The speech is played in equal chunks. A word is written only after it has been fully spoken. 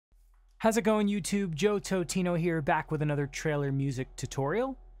How's it going, YouTube? Joe Totino here, back with another trailer music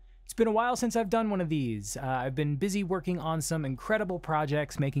tutorial. It's been a while since I've done one of these. I've been busy working on some incredible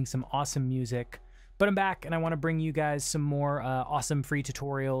projects, making some awesome music, but I'm back and I want to bring you guys some more awesome free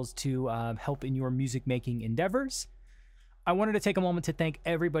tutorials to help in your music making endeavors. I wanted to take a moment to thank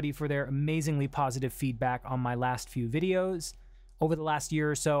everybody for their amazingly positive feedback on my last few videos. Over the last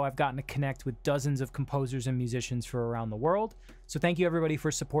year or so, I've gotten to connect with dozens of composers and musicians from around the world. So thank you everybody for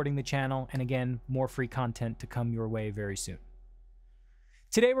supporting the channel, and again, more free content to come your way very soon.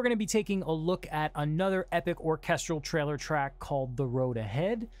 Today we're going to be taking a look at another epic orchestral trailer track called The Road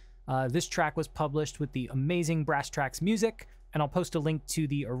Ahead. This track was published with the amazing Brass Tracks music, and I'll post a link to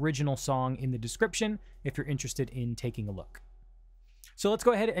the original song in the description if you're interested in taking a look. So let's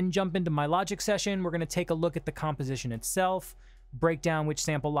go ahead and jump into my Logic session. We're going to take a look at the composition itself, break down which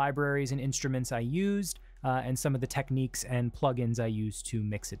sample libraries and instruments I used, and some of the techniques and plugins I used to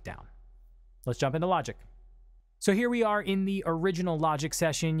mix it down. Let's jump into Logic. So here we are in the original Logic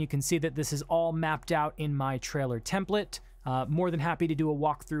session. You can see that this is all mapped out in my trailer template. More than happy to do a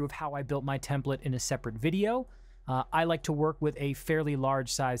walkthrough of how I built my template in a separate video. I like to work with a fairly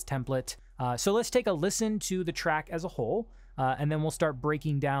large size template. So let's take a listen to the track as a whole. And then we'll start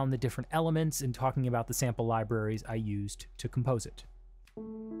breaking down the different elements and talking about the sample libraries I used to compose it.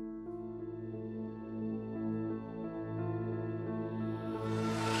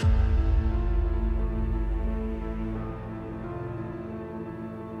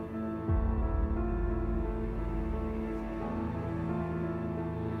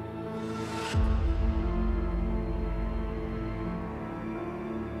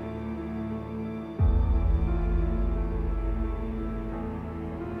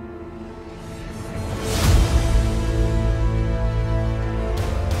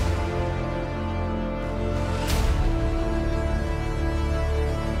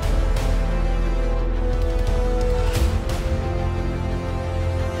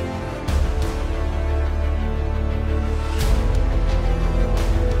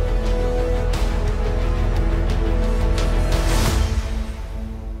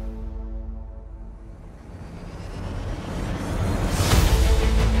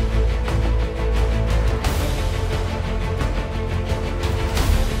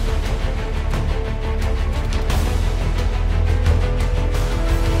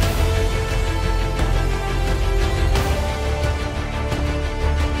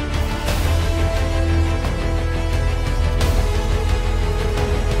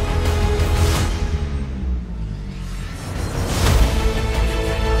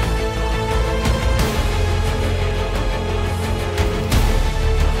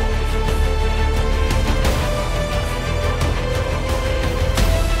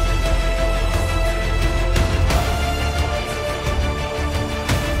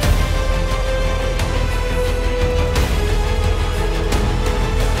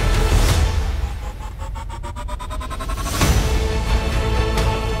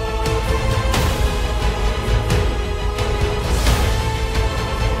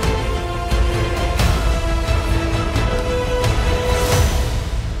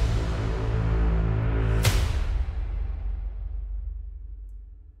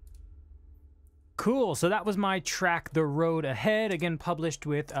 Cool, so that was my track, The Road Ahead, again published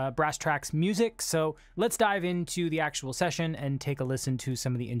with Brass Tracks music. So let's dive into the actual session and take a listen to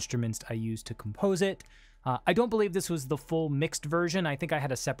some of the instruments I used to compose it. I don't believe this was the full mixed version. I think I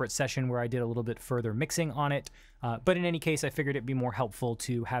had a separate session where I did a little bit further mixing on it. But in any case, I figured it'd be more helpful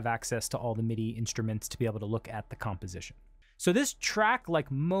to have access to all the MIDI instruments to be able to look at the composition. So this track, like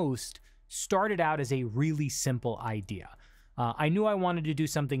most, started out as a really simple idea. I knew I wanted to do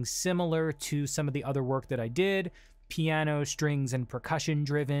something similar to some of the other work that I did, piano, strings, and percussion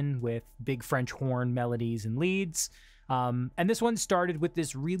driven with big French horn melodies and leads. And this one started with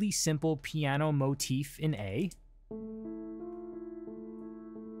this really simple piano motif in A.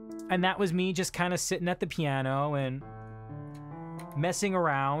 And that was me just kind of sitting at the piano and messing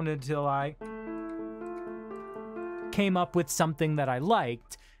around until I came up with something that I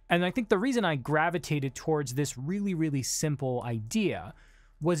liked. And I think the reason I gravitated towards this really, really simple idea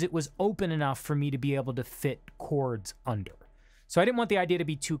was it was open enough for me to be able to fit chords under. So I didn't want the idea to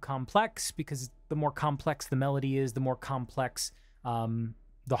be too complex, because the more complex the melody is, the more complex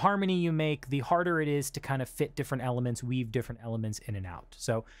the harmony you make, the harder it is to kind of fit different elements, weave different elements in and out.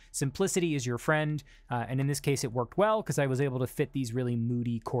 So simplicity is your friend. And in this case, it worked well because I was able to fit these really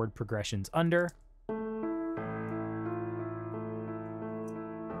moody chord progressions under.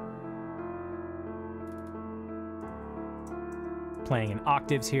 Playing in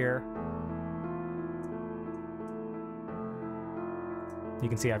octaves here. You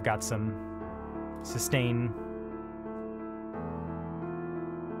can see I've got some sustain.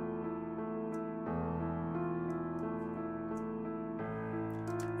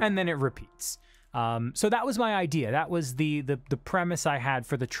 And then it repeats. So that was my idea. That was the premise I had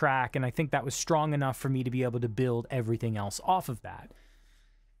for the track, and I think that was strong enough for me to be able to build everything else off of that.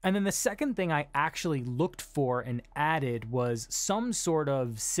 And then the second thing I actually looked for and added was some sort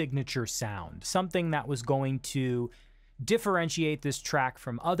of signature sound, something that was going to differentiate this track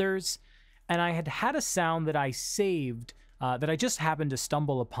from others. And I had a sound that I saved that I just happened to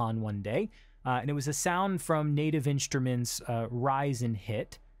stumble upon one day. And it was a sound from Native Instruments' Rise and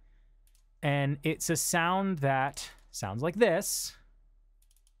Hit. And it's a sound that sounds like this.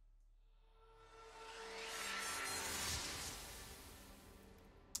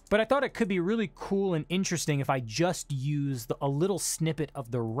 But I thought it could be really cool and interesting if I just used a little snippet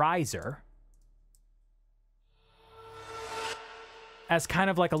of the riser as kind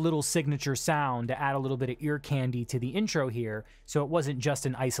of like a little signature sound to add a little bit of ear candy to the intro here, so it wasn't just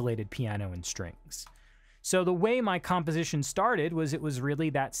an isolated piano and strings. So the way my composition started was it was really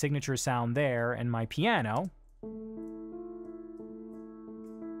that signature sound there and my piano.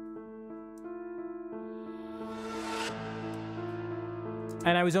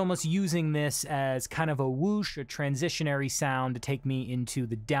 And I was almost using this as kind of a whoosh, a transitionary sound to take me into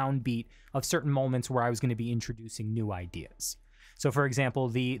the downbeat of certain moments where I was going to be introducing new ideas. So for example,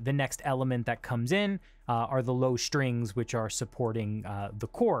 the next element that comes in are the low strings, which are supporting the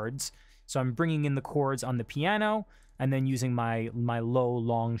chords. So I'm bringing in the chords on the piano and then using my low,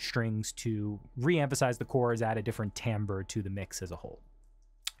 long strings to re-emphasize the chords, add a different timbre to the mix as a whole.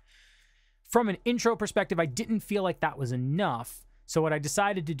 From an intro perspective, I didn't feel like that was enough. So what I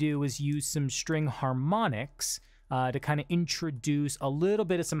decided to do was use some string harmonics to kind of introduce a little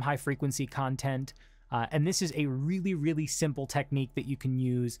bit of some high frequency content. And this is a really, really simple technique that you can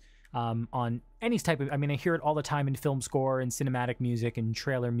use on any type of, I mean, I hear it all the time in film score and cinematic music and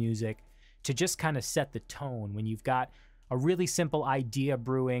trailer music, to just kind of set the tone. When you've got a really simple idea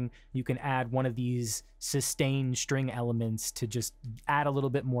brewing, you can add one of these sustained string elements to just add a little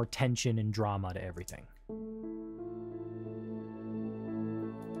bit more tension and drama to everything.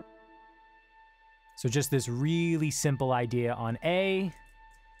 So just this really simple idea on A.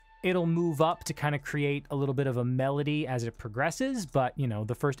 It'll move up to kind of create a little bit of a melody as it progresses, but you know,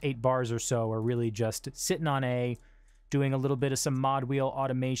 the first 8 bars or so are really just sitting on A, doing a little bit of some mod wheel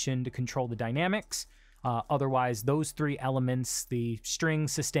automation to control the dynamics. Otherwise, those 3 elements, the string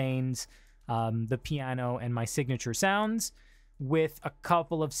sustains, the piano, and my signature sounds, with a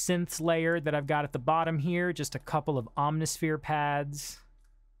couple of synths layered that I've got at the bottom here, just a couple of Omnisphere pads.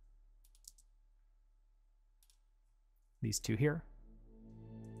 These 2 here.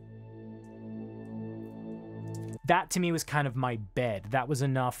 That to me was kind of my bed. That was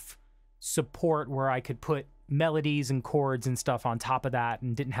enough support where I could put melodies and chords and stuff on top of that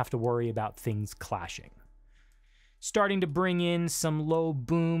and didn't have to worry about things clashing. Starting to bring in some low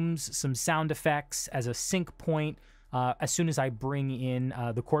booms, some sound effects as a sync point as soon as I bring in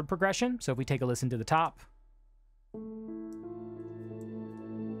the chord progression. So if we take a listen to the top.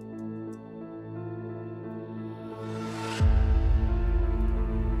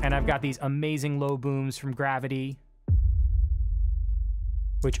 And I've got these amazing low booms from Gravity,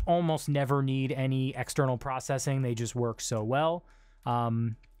 which almost never need any external processing. They just work so well.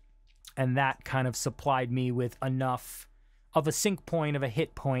 And that kind of supplied me with enough of a sync point, of a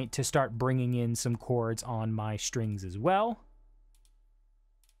hit point, to start bringing in some chords on my strings as well.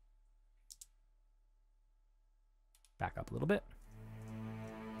 Back up a little bit.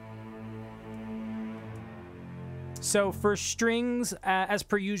 So for strings, as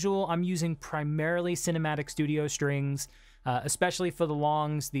per usual, I'm using primarily Cinematic Studio strings, especially for the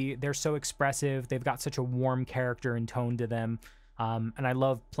longs. They're so expressive. They've got such a warm character and tone to them. And I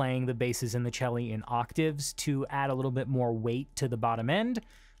love playing the basses and the cello in octaves to add a little bit more weight to the bottom end.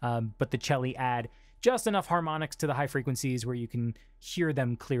 But the cello add just enough harmonics to the high frequencies where you can hear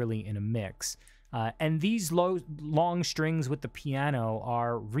them clearly in a mix. And these long strings with the piano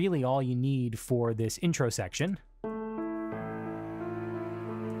are really all you need for this intro section.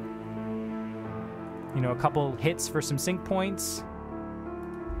 You know, a couple hits for some sync points.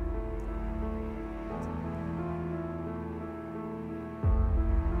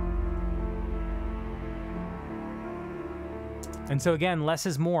 And so again, less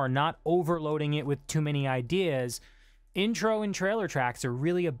is more, not overloading it with too many ideas. Intro and trailer tracks are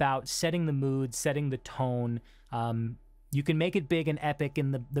really about setting the mood, setting the tone. You can make it big and epic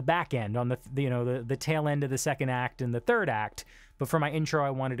in the back end, on the tail end of the second act and the third act. But for my intro, I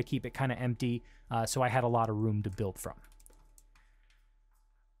wanted to keep it kind of empty, so I had a lot of room to build from.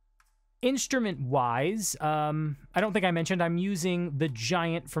 Instrument-wise, I don't think I mentioned I'm using the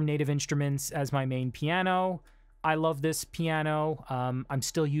Giant from Native Instruments as my main piano. I love this piano. I'm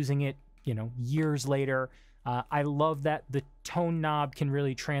still using it, you know, years later. I love that the tone knob can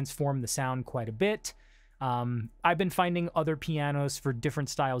really transform the sound quite a bit. I've been finding other pianos for different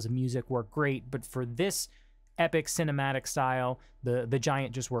styles of music work great, but for this epic cinematic style, the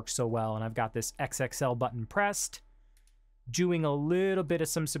Giant just works so well. And I've got this XXL button pressed, doing a little bit of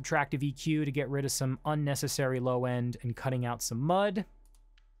some subtractive EQ to get rid of some unnecessary low end and cutting out some mud.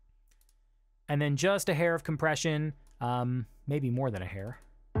 And then just a hair of compression, maybe more than a hair.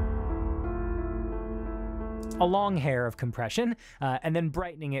 A long hair of compression, and then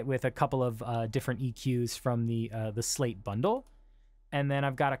brightening it with a couple of different EQs from the Slate bundle. And then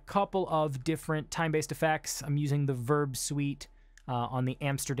I've got a couple of different time-based effects. I'm using the Verb Suite on the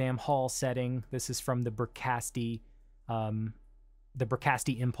Amsterdam Hall setting. This is from the Bricasti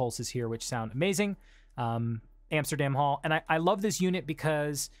impulses here, which sound amazing. Amsterdam Hall. And I love this unit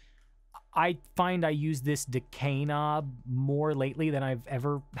because I find I use this decay knob more lately than I've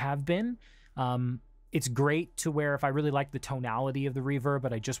ever have been. It's great to where if I really like the tonality of the reverb,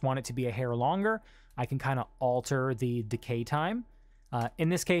 but I just want it to be a hair longer, I can kind of alter the decay time. In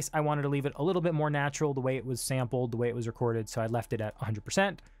this case, I wanted to leave it a little bit more natural, the way it was sampled, the way it was recorded, so I left it at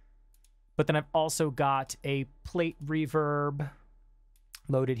 100%. But then I've also got a plate reverb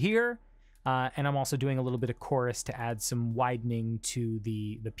loaded here, and I'm also doing a little bit of chorus to add some widening to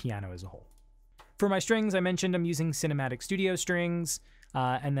the piano as a whole. For my strings, I mentioned I'm using Cinematic Studio strings,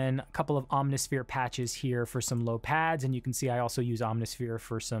 and then a couple of Omnisphere patches here for some low pads, and you can see I also use Omnisphere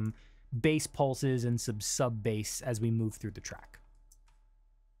for some bass pulses and some sub-bass as we move through the track.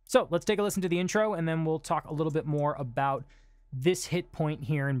 So let's take a listen to the intro, and then we'll talk a little bit more about this hit point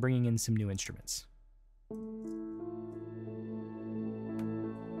here and bringing in some new instruments.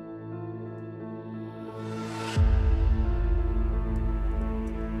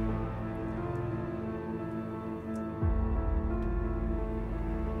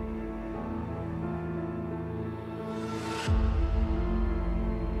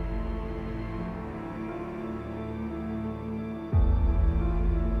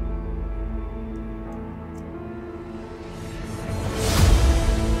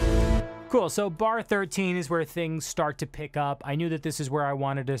 Cool, so bar 13 is where things start to pick up. I knew that this is where I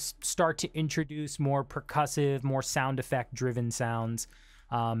wanted to start to introduce more percussive, more sound effect driven sounds.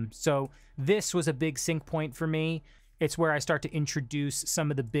 So this was a big sync point for me. It's where I start to introduce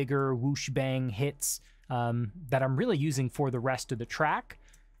some of the bigger whoosh bang hits that I'm really using for the rest of the track.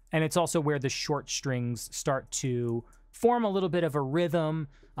 And it's also where the short strings start to form a little bit of a rhythm,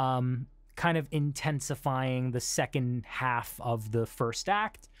 kind of intensifying the second half of the first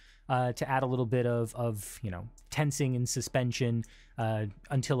act. To add a little bit of you know, tensing and suspension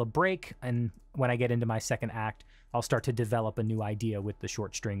until a break. And when I get into my second act, I'll start to develop a new idea with the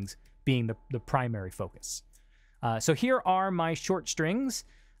short strings being the primary focus. So here are my short strings.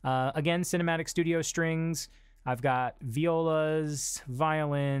 Again, Cinematic Studio strings. I've got violas,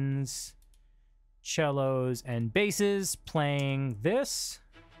 violins, cellos, and basses playing this.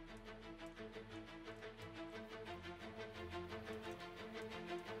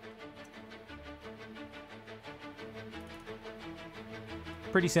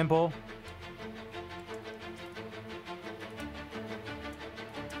 Pretty simple.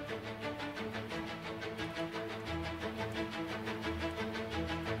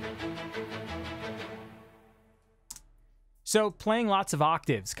 So playing lots of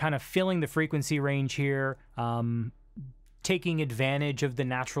octaves, kind of filling the frequency range here, taking advantage of the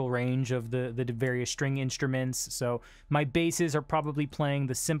natural range of the various string instruments. So my basses are probably playing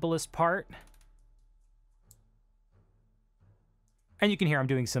the simplest part. And you can hear I'm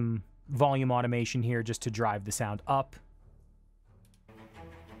doing some volume automation here just to drive the sound up.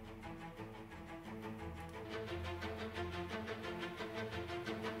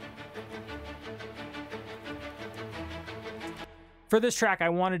 For this track, I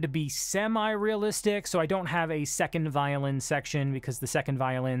wanted to be semi-realistic, so I don't have a second violin section because the second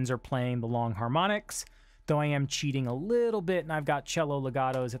violins are playing the long harmonics, though I am cheating a little bit, and I've got cello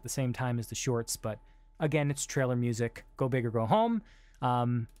legatos at the same time as the shorts, but again, it's trailer music. Go big or go home.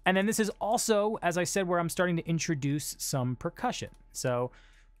 And then this is also, as I said, where I'm starting to introduce some percussion. So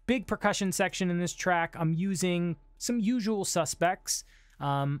big percussion section in this track. I'm using some usual suspects.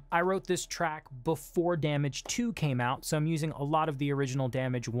 I wrote this track before Damage 2 came out, so I'm using a lot of the original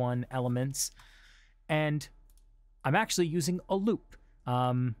Damage 1 elements. And I'm actually using a loop.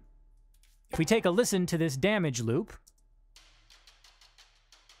 If we take a listen to this Damage loop,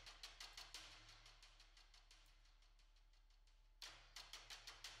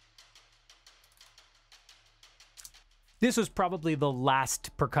 This was probably the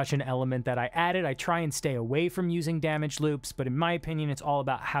last percussion element that I added. I try and stay away from using damage loops, but in my opinion, it's all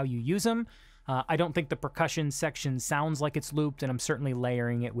about how you use them. I don't think the percussion section sounds like it's looped, and I'm certainly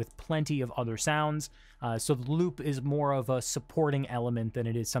layering it with plenty of other sounds. So the loop is more of a supporting element than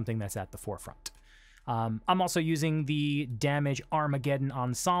it is something that's at the forefront. I'm also using the Damage Armageddon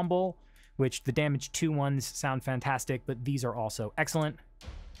Ensemble, which the Damage 2 ones sound fantastic, but these are also excellent.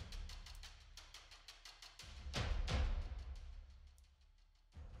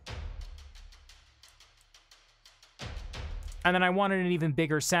 And then I wanted an even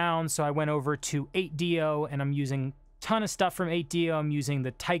bigger sound, so I went over to 8Dio, and I'm using a ton of stuff from 8Dio. I'm using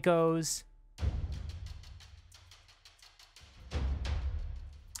the Taikos.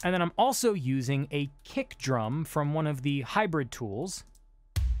 And then I'm also using a kick drum from one of the hybrid tools.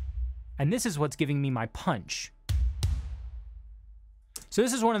 And this is what's giving me my punch. So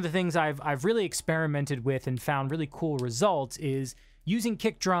this is one of the things I've really experimented with and found really cool results, is using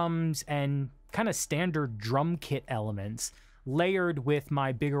kick drums and kind of standard drum kit elements layered with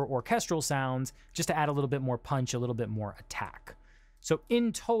my bigger orchestral sounds just to add a little bit more punch, a little bit more attack. So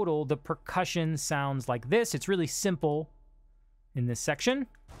in total, the percussion sounds like this. It's really simple in this section.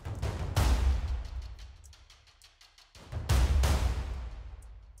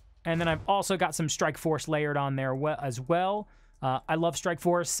 And then I've also got some Strikeforce layered on there as well. I love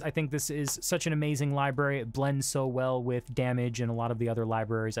Strikeforce. I think this is such an amazing library. It blends so well with Damage and a lot of the other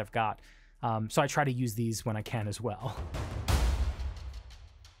libraries I've got. So I try to use these when I can as well.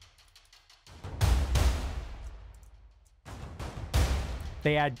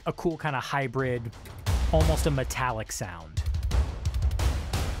 They add a cool kind of hybrid, almost a metallic sound.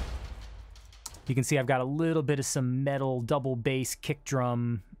 You can see I've got a little bit of some metal double bass kick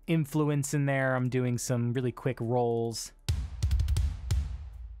drum influence in there. I'm doing some really quick rolls.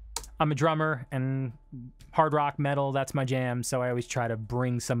 I'm a drummer, and hard rock, metal, that's my jam, so I always try to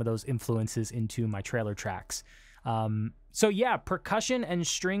bring some of those influences into my trailer tracks. So yeah, percussion and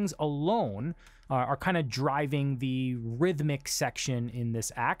strings alone are kind of driving the rhythmic section in this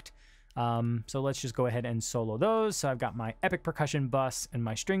act. So let's just go ahead and solo those. So I've got my epic percussion bus and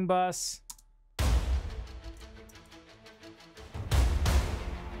my string bus.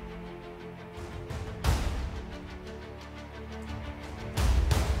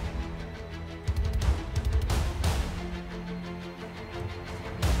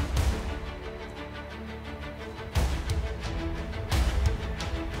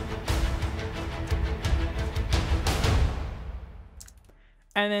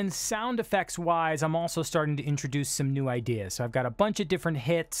 And then sound effects wise, I'm also starting to introduce some new ideas. So I've got a bunch of different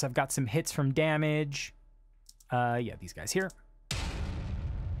hits. I've got some hits from Damage. Yeah, these guys here.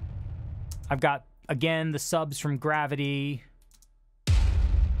 I've got, again, the subs from Gravity.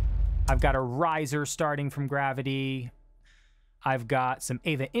 I've got a riser starting from Gravity. I've got some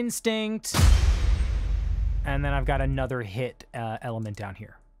Ava Instinct. And then I've got another hit element down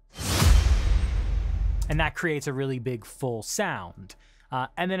here. And that creates a really big full sound.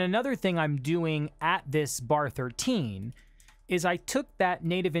 And then another thing I'm doing at this bar 13 is I took that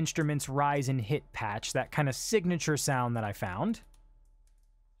Native Instruments Rise and Hit patch, that kind of signature sound that I found,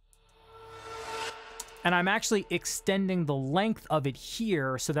 and I'm actually extending the length of it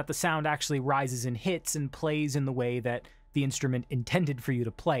here so that the sound actually rises and hits and plays in the way that the instrument intended for you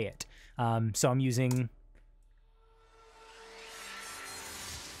to play it. So I'm using...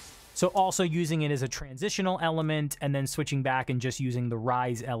 So also using it as a transitional element and then switching back and just using the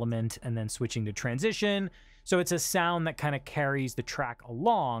rise element and then switching to transition. So it's a sound that kind of carries the track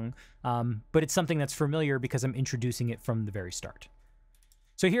along, but it's something that's familiar because I'm introducing it from the very start.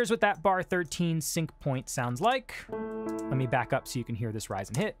 So here's what that bar 13 sync point sounds like. Let me back up so you can hear this rise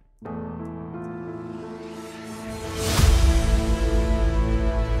and hit.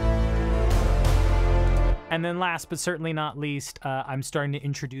 And then last but certainly not least, I'm starting to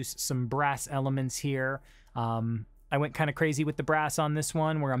introduce some brass elements here. I went kind of crazy with the brass on this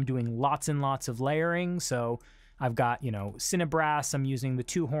one where I'm doing lots and lots of layering. So I've got, you know, CineBrass. I'm using the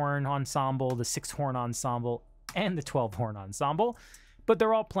 2-horn ensemble, the 6-horn ensemble, and the 12-horn ensemble. But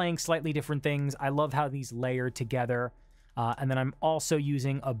they're all playing slightly different things. I love how these layer together. And then I'm also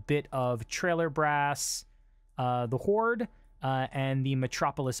using a bit of trailer brass, the Horde, and the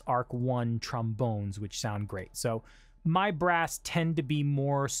Metropolis Arc 1 trombones, which sound great. So my brass tend to be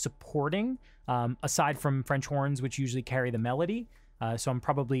more supporting, aside from French horns, which usually carry the melody. So I'm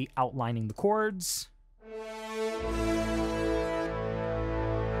probably outlining the chords.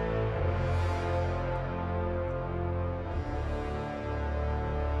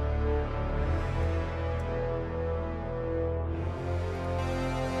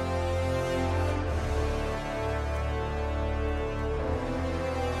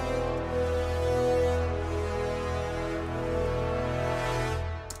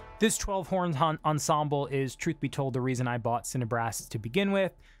 This 12-horn ensemble is, truth be told, the reason I bought CineBrass to begin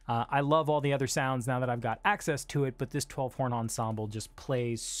with. I love all the other sounds now that I've got access to it, but this 12-horn ensemble just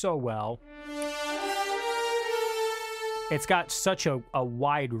plays so well. It's got such a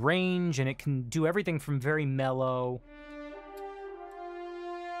wide range, and it can do everything from very mellow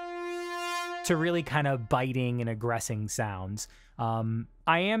to really kind of biting and aggressing sounds. I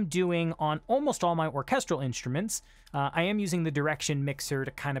am doing, on almost all my orchestral instruments, I am using the direction mixer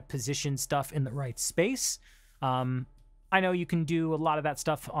to kind of position stuff in the right space. I know you can do a lot of that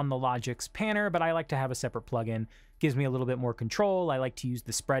stuff on the Logic's panner, but I like to have a separate plugin. Gives me a little bit more control. I like to use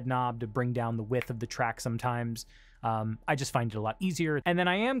the spread knob to bring down the width of the track sometimes. I just find it a lot easier. And then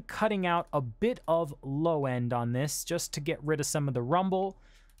I am cutting out a bit of low end on this just to get rid of some of the rumble.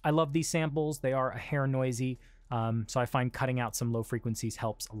 I love these samples. They are a hair noisy. So I find cutting out some low frequencies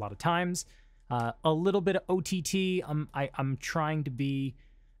helps a lot of times. A little bit of OTT. I'm trying to be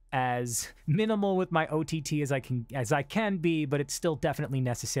as minimal with my OTT as I can be, but it's still definitely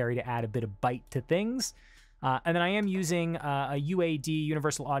necessary to add a bit of bite to things. And then I am using a UAD,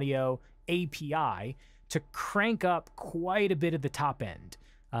 Universal Audio API, to crank up quite a bit of the top end.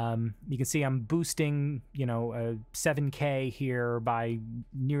 You can see I'm boosting, you know, a 7K here by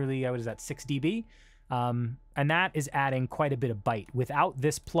nearly, what is that, 6 dB? And that is adding quite a bit of bite. Without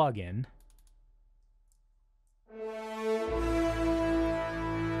this plugin,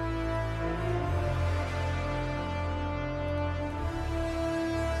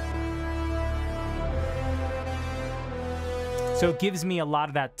 so it gives me a lot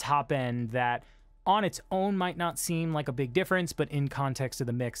of that top end that on its own might not seem like a big difference, but in context of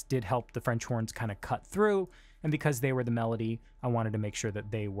the mix did help the French horns kind of cut through. And because they were the melody, I wanted to make sure that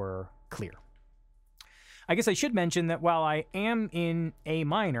they were clear. I guess I should mention that while I am in A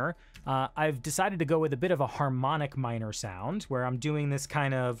minor, I've decided to go with a bit of a harmonic minor sound where I'm doing this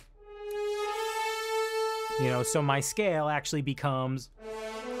kind of, you know, so my scale actually becomes,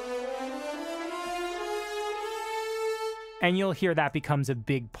 and you'll hear that becomes a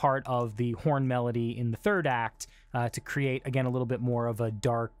big part of the horn melody in the third act to create, again, a little bit more of a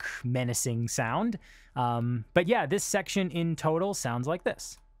dark, menacing sound. But yeah, this section in total sounds like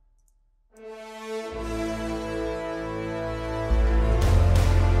this.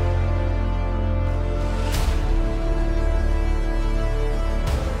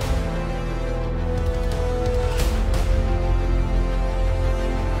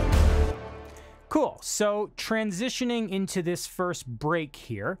 Cool, so transitioning into this first break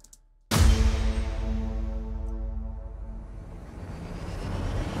here.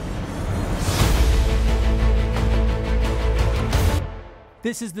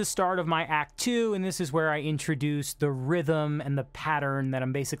 This is the start of my Act 2, and this is where I introduce the rhythm and the pattern that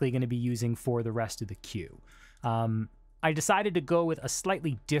I'm basically going to be using for the rest of the cue. I decided to go with a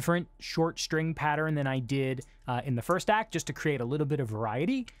slightly different short string pattern than I did in the first act, just to create a little bit of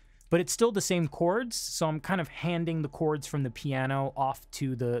variety. But it's still the same chords, so I'm kind of handing the chords from the piano off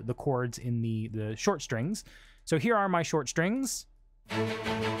to the chords in the short strings. So here are my short strings.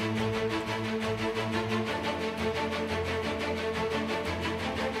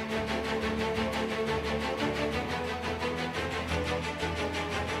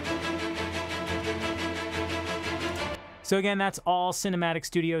 So again, that's all Cinematic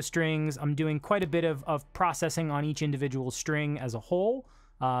Studio strings. I'm doing quite a bit of processing on each individual string as a whole.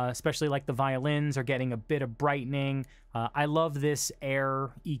 Especially like the violins are getting a bit of brightening. I love this air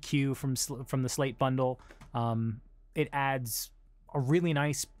EQ from the Slate bundle. It adds a really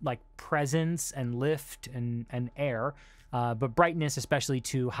nice like presence and lift and air, but brightness, especially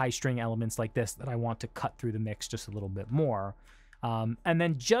to high string elements like this that I want to cut through the mix just a little bit more. And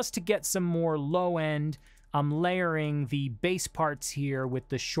then just to get some more low end, I'm layering the bass parts here with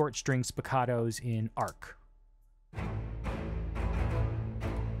the short string spiccatos in arc,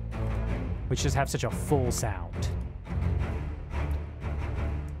 which just have such a full sound.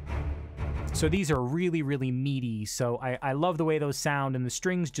 So these are really, really meaty, so I love the way those sound, and the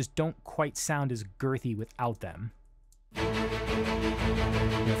strings just don't quite sound as girthy without them.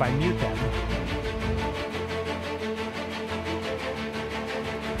 And if I mute them,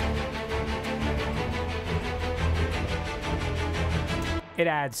 it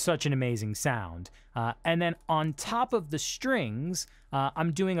adds such an amazing sound. And then on top of the strings,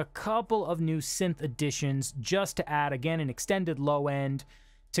 I'm doing a couple of new synth additions just to add, again, an extended low end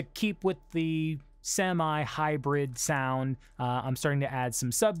to keep with the semi-hybrid sound. I'm starting to add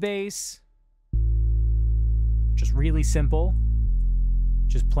some sub bass. Just really simple.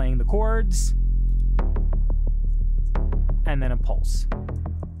 Just playing the chords. And then a pulse.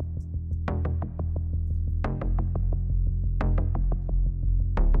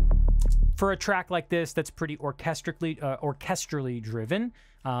 For a track like this, that's pretty orchestrally driven.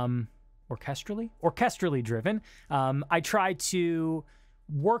 Orchestrally driven. I try to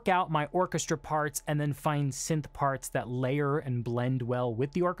work out my orchestra parts and then find synth parts that layer and blend well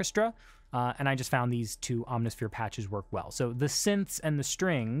with the orchestra. And I just found these two Omnisphere patches work well. So the synths and the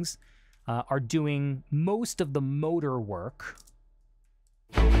strings are doing most of the motor work.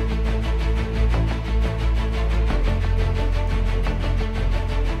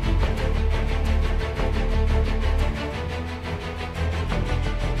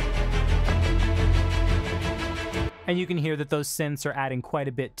 And you can hear that those synths are adding quite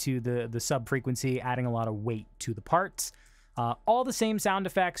a bit to the sub frequency, adding a lot of weight to the parts. All the same sound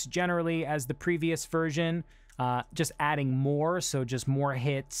effects generally as the previous version, just adding more, so just more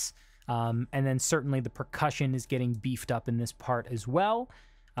hits. And then certainly the percussion is getting beefed up in this part as well.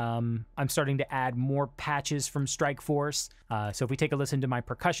 I'm starting to add more patches from Strikeforce. So if we take a listen to my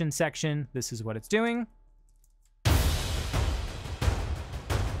percussion section, this is what it's doing.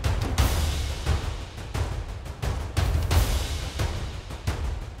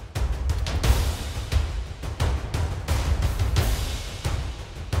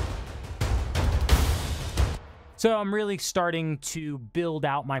 So I'm really starting to build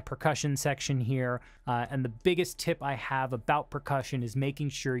out my percussion section here, and the biggest tip I have about percussion is making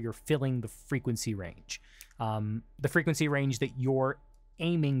sure you're filling the frequency range. The frequency range that you're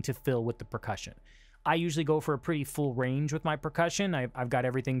aiming to fill with the percussion. I usually go for a pretty full range with my percussion. I've got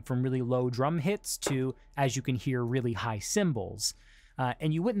everything from really low drum hits to, as you can hear, really high cymbals.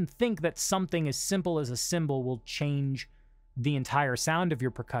 And you wouldn't think that something as simple as a cymbal will change the entire sound of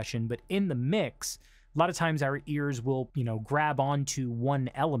your percussion, but in the mix, a lot of times our ears will, grab onto one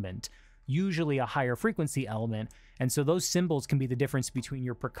element, usually a higher frequency element, and so those cymbals can be the difference between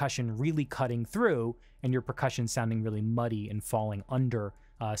your percussion really cutting through and your percussion sounding really muddy and falling under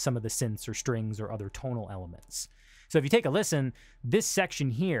some of the synths or strings or other tonal elements. So if you take a listen, this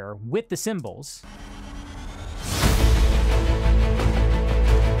section here with the cymbals,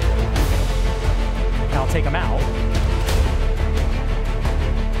 and I'll take them out.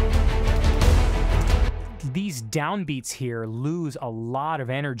 These downbeats here lose a lot of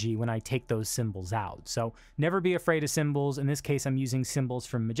energy when I take those cymbals out. So never be afraid of cymbals. In this case, I'm using cymbals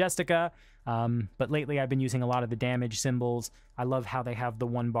from Majestica, but lately I've been using a lot of the damage cymbals. I love how they have the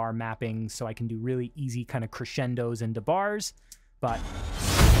 1-bar mapping, so I can do really easy kind of crescendos into bars, but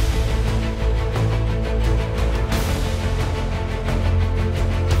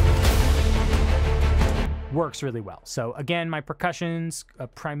works really well. So again, my percussion's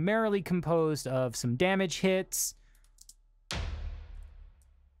primarily composed of some damage hits,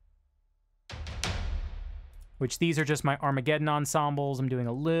 which these are just my Armageddon ensembles. I'm doing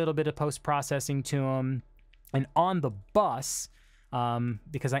a little bit of post-processing to them. And on the bus,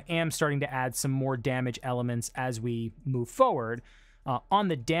 because I am starting to add some more damage elements as we move forward, on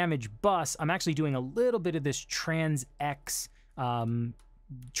the damage bus, I'm actually doing a little bit of this trans-X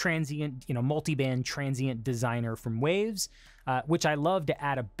transient, multi-band transient designer from Waves, which I love to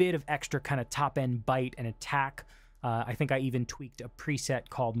add a bit of extra kind of top-end bite and attack. I think I even tweaked a preset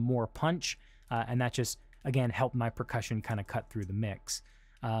called More Punch, and that just, again, helped my percussion kind of cut through the mix.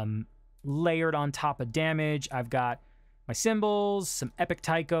 Layered on top of damage, I've got my cymbals, some epic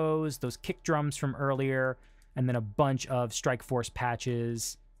Taikos, those kick drums from earlier, and then a bunch of Strikeforce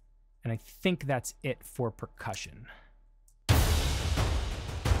patches, and I think that's it for percussion.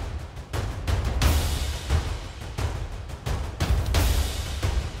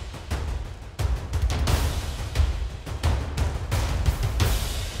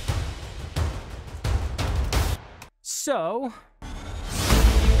 So,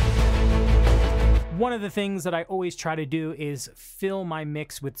 one of the things that I always try to do is fill my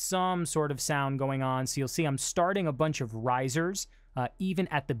mix with some sort of sound going on. So you'll see I'm starting a bunch of risers, even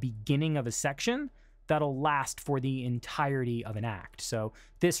at the beginning of a section, that'll last for the entirety of an act. So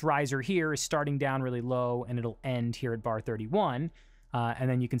this riser here is starting down really low, and it'll end here at bar 31. And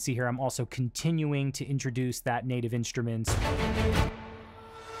then you can see here I'm also continuing to introduce that native instruments.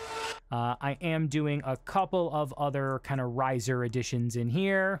 I am doing a couple of other kind of riser additions in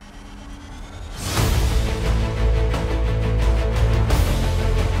here.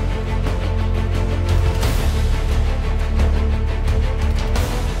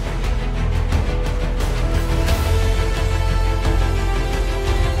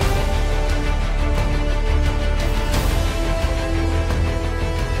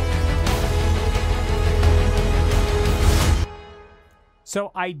 So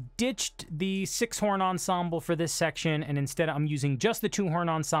I ditched the 6-horn ensemble for this section, and instead I'm using just the 2-horn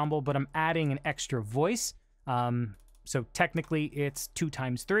ensemble, but I'm adding an extra voice. So technically it's 2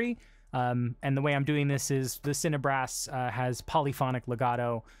 times 3, And the way I'm doing this is the CineBrass has polyphonic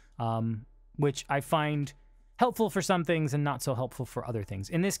legato, which I find helpful for some things and not so helpful for other things.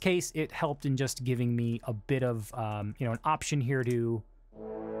 In this case, it helped in just giving me a bit of, you know, an option here to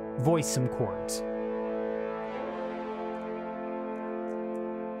voice some chords.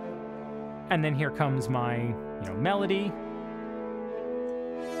 And then here comes my, you know, melody.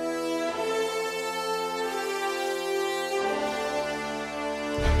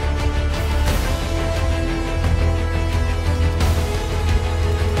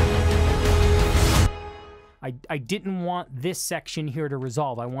 I didn't want this section here to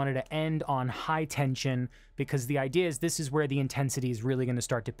resolve. I wanted to end on high tension because the idea is this is where the intensity is really going to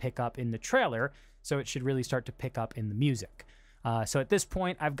start to pick up in the trailer, so it should really start to pick up in the music. So at this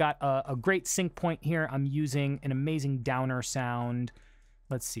point, I've got a great sync point here. I'm using an amazing downer sound.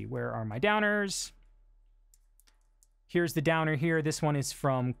 Let's see, where are my downers? Here's the downer here. This one is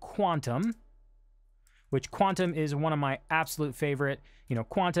from Quantum, which Quantum is one of my absolute favorite. You know,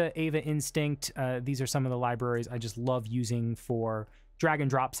 Quanta, Ava Instinct, these are some of the libraries I just love using for drag and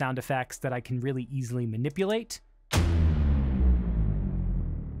drop sound effects that I can really easily manipulate.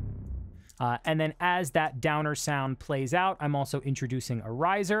 And then as that downer sound plays out, I'm also introducing a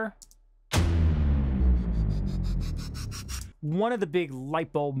riser. One of the big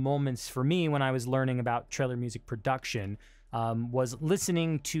light bulb moments for me when I was learning about trailer music production was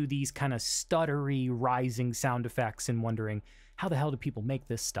listening to these kind of stuttery, rising sound effects and wondering, how the hell do people make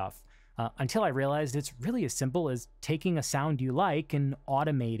this stuff? Until I realized it's really as simple as taking a sound you like and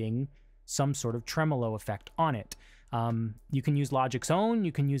automating some sort of tremolo effect on it. You can use Logic's Own,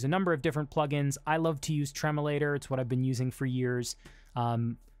 you can use a number of different plugins. I love to use Tremolator, it's what I've been using for years.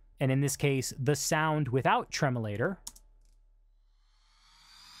 And in this case, the sound without Tremolator.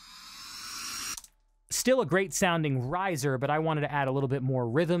 Still a great sounding riser, but I wanted to add a little bit more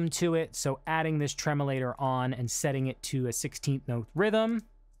rhythm to it. So adding this Tremolator on and setting it to a 16th note rhythm.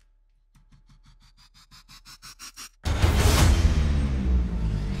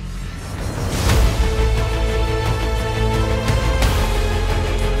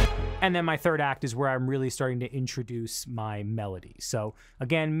 And then my third act is where I'm really starting to introduce my melody. So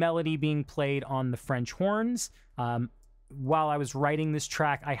again, melody being played on the French horns. While I was writing this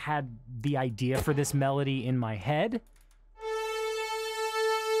track, I had the idea for this melody in my head.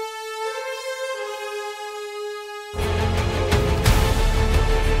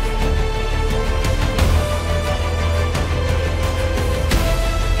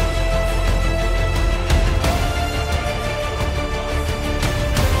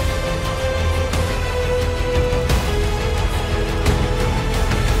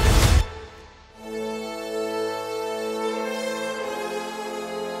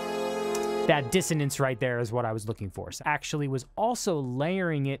 That dissonance right there is what I was looking for. So actually was also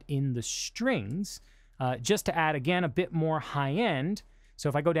layering it in the strings just to add, again, a bit more high end. So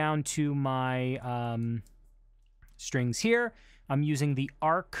if I go down to my strings here, I'm using the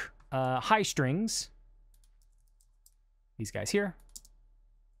ARC high strings, these guys here.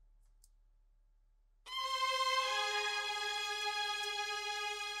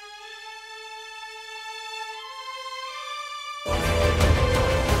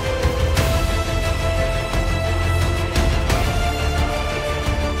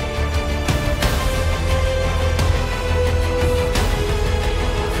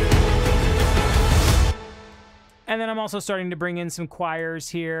 And then I'm also starting to bring in some choirs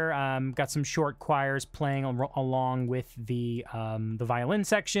here. Got some short choirs playing along with the violin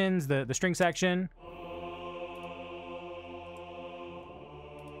sections, the string section.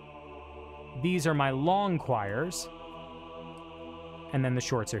 These are my long choirs. And then the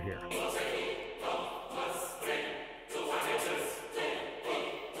shorts are here.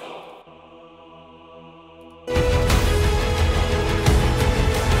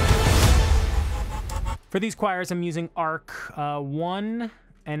 For these choirs, I'm using ARC 1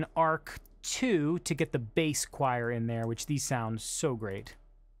 and ARC 2 to get the bass choir in there, which these sound so great.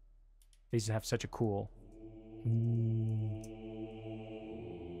 They just have such a cool...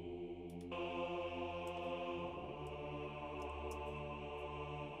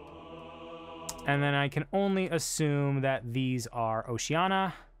 And then I can only assume that these are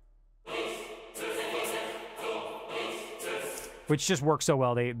Oceania, which just works so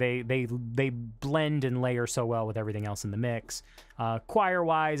well. They blend and layer so well with everything else in the mix.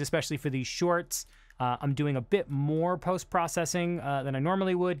 Choir-wise, especially for these shorts, I'm doing a bit more post-processing than I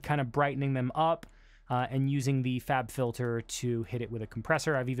normally would, kind of brightening them up and using the Fab filter to hit it with a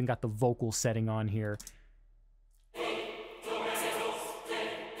compressor. I've even got the vocal setting on here.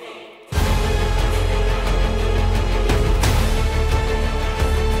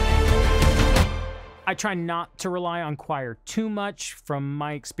 I try not to rely on choir too much. From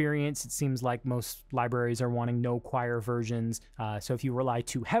my experience, it seems like most libraries are wanting no choir versions. So if you rely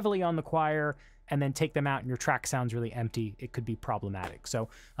too heavily on the choir and then take them out and your track sounds really empty, it could be problematic. So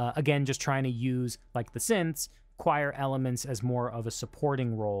again, just trying to use, like the synths, choir elements as more of a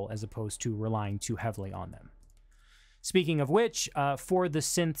supporting role as opposed to relying too heavily on them. Speaking of which, for the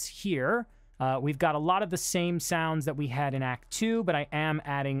synths here, we've got a lot of the same sounds that we had in Act 2, but I am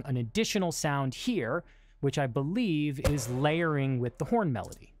adding an additional sound here, which I believe is layering with the horn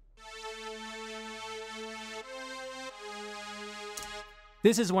melody.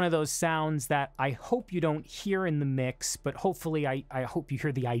 This is one of those sounds that I hope you don't hear in the mix, but hopefully I hope you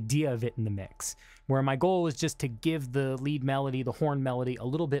hear the idea of it in the mix, where my goal is just to give the lead melody, the horn melody, a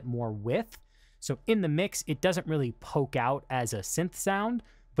little bit more width. So in the mix, it doesn't really poke out as a synth sound,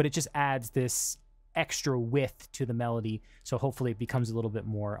 but it just adds this extra width to the melody, so hopefully it becomes a little bit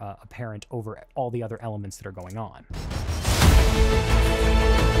more apparent over all the other elements that are going on.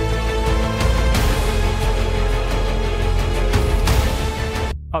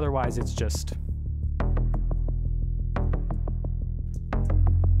 Otherwise, it's just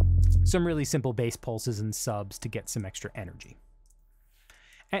some really simple bass pulses and subs to get some extra energy.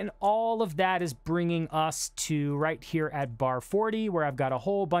 And all of that is bringing us to right here at bar 40, where I've got a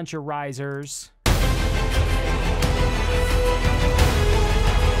whole bunch of risers.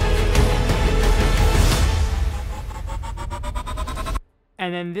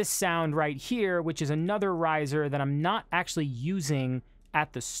 And then this sound right here, which is another riser that I'm not actually using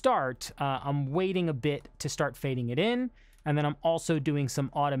at the start. I'm waiting a bit to start fading it in. And then I'm also doing some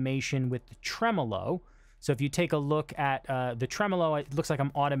automation with the tremolo. So if you take a look at the tremolo, it looks like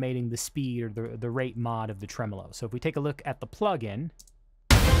I'm automating the speed or the rate mod of the tremolo. So if we take a look at the plugin,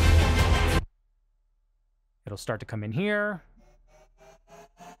 it'll start to come in here.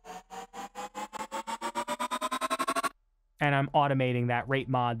 And I'm automating that rate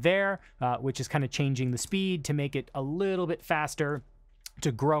mod there, which is kind of changing the speed to make it a little bit faster,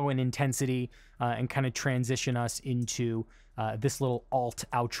 to grow in intensity, and kind of transition us into this little alt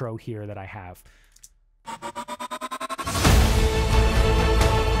outro here that I have.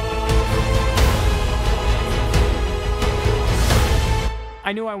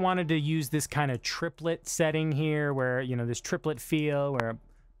 I knew I wanted to use this kind of triplet setting here, where, you know, this triplet feel where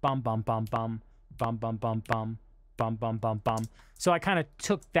bum bum bum bum bum bum bum bum bum bum bum bum. So I kind of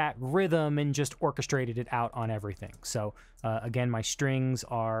took that rhythm and just orchestrated it out on everything. So again, my strings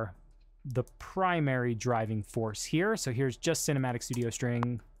are the primary driving force here. So here's just Cinematic Studio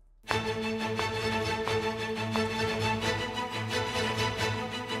String.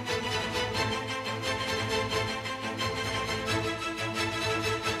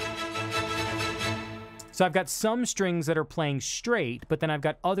 So I've got some strings that are playing straight, but then I've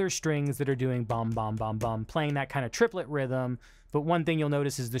got other strings that are doing bum, bum, bum, bum, playing that kind of triplet rhythm. But one thing you'll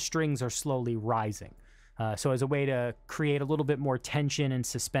notice is the strings are slowly rising. So as a way to create a little bit more tension and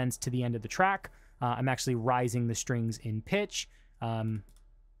suspense to the end of the track, I'm actually rising the strings in pitch.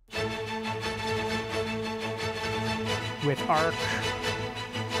 With arc.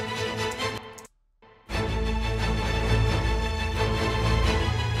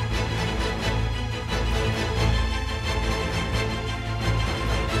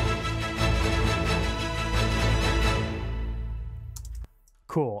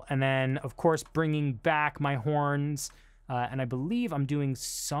 Cool. And then, of course, bringing back my horns. And I believe I'm doing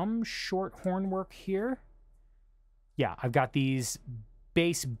some short horn work here. Yeah, I've got these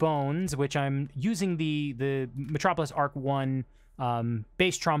bass bones, which I'm using the Metropolis Arc 1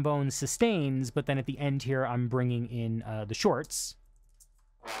 bass trombone sustains, but then at the end here, I'm bringing in the shorts.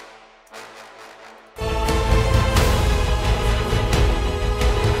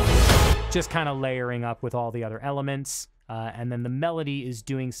 Just kind of layering up with all the other elements. And then the melody is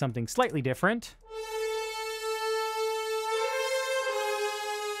doing something slightly different.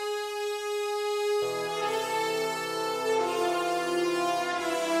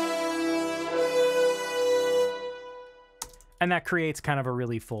 And that creates kind of a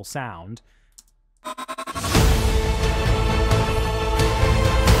really full sound.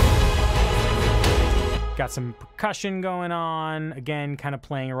 Got some percussion going on. Again, kind of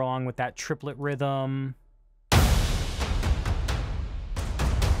playing along with that triplet rhythm.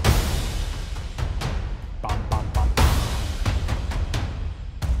 Bum, bum, bum.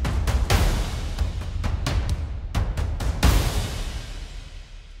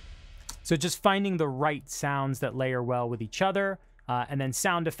 So just finding the right sounds that layer well with each other. And then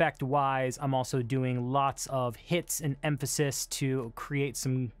sound effect wise, I'm also doing lots of hits and emphasis to create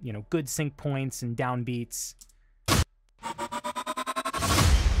some, you know, good sync points and downbeats.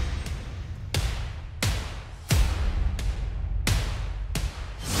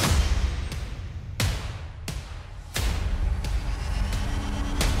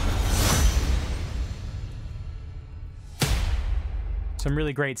 Some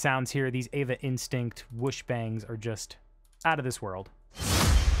really great sounds here. These Ava Instinct whoosh bangs are just out of this world.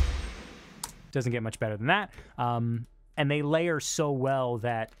 Doesn't get much better than that. And they layer so well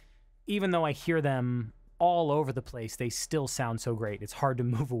that even though I hear them all over the place, they still sound so great. It's hard to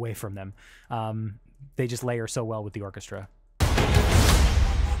move away from them. They just layer so well with the orchestra.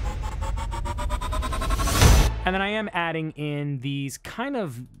 And then I am adding in these kind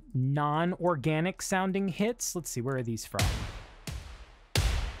of non-organic sounding hits. Let's see, where are these from?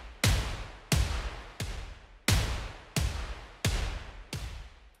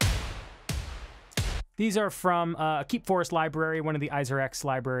 These are from a Keep Forest library, one of the AizerX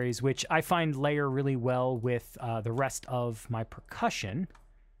libraries, which I find layer really well with the rest of my percussion.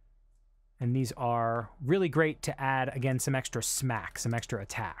 And these are really great to add, again, some extra smack, some extra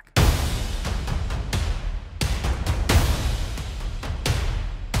attack.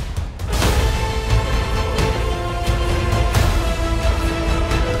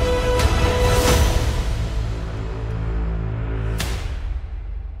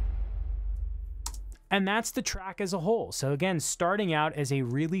 And that's the track as a whole. So again, starting out as a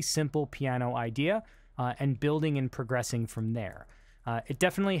really simple piano idea and building and progressing from there. It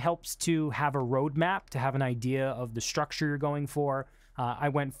definitely helps to have a roadmap, to have an idea of the structure you're going for. I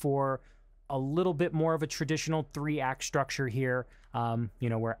went for a little bit more of a traditional 3-act structure here, you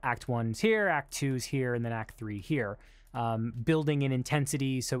know, where Act 1's here, Act 2's here, and then Act 3 here. Building in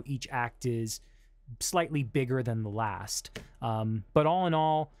intensity so each act is slightly bigger than the last. But all in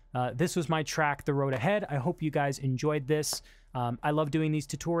all, this was my track, The Road Ahead. I hope you guys enjoyed this. I love doing these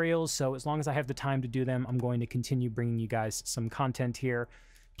tutorials, so as long as I have the time to do them, I'm going to continue bringing you guys some content here.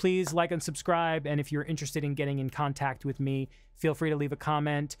 Please like and subscribe, and if you're interested in getting in contact with me, feel free to leave a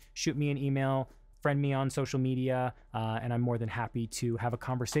comment, shoot me an email, friend me on social media, and I'm more than happy to have a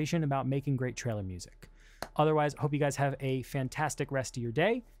conversation about making great trailer music. Otherwise, I hope you guys have a fantastic rest of your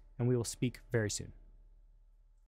day, and we will speak very soon.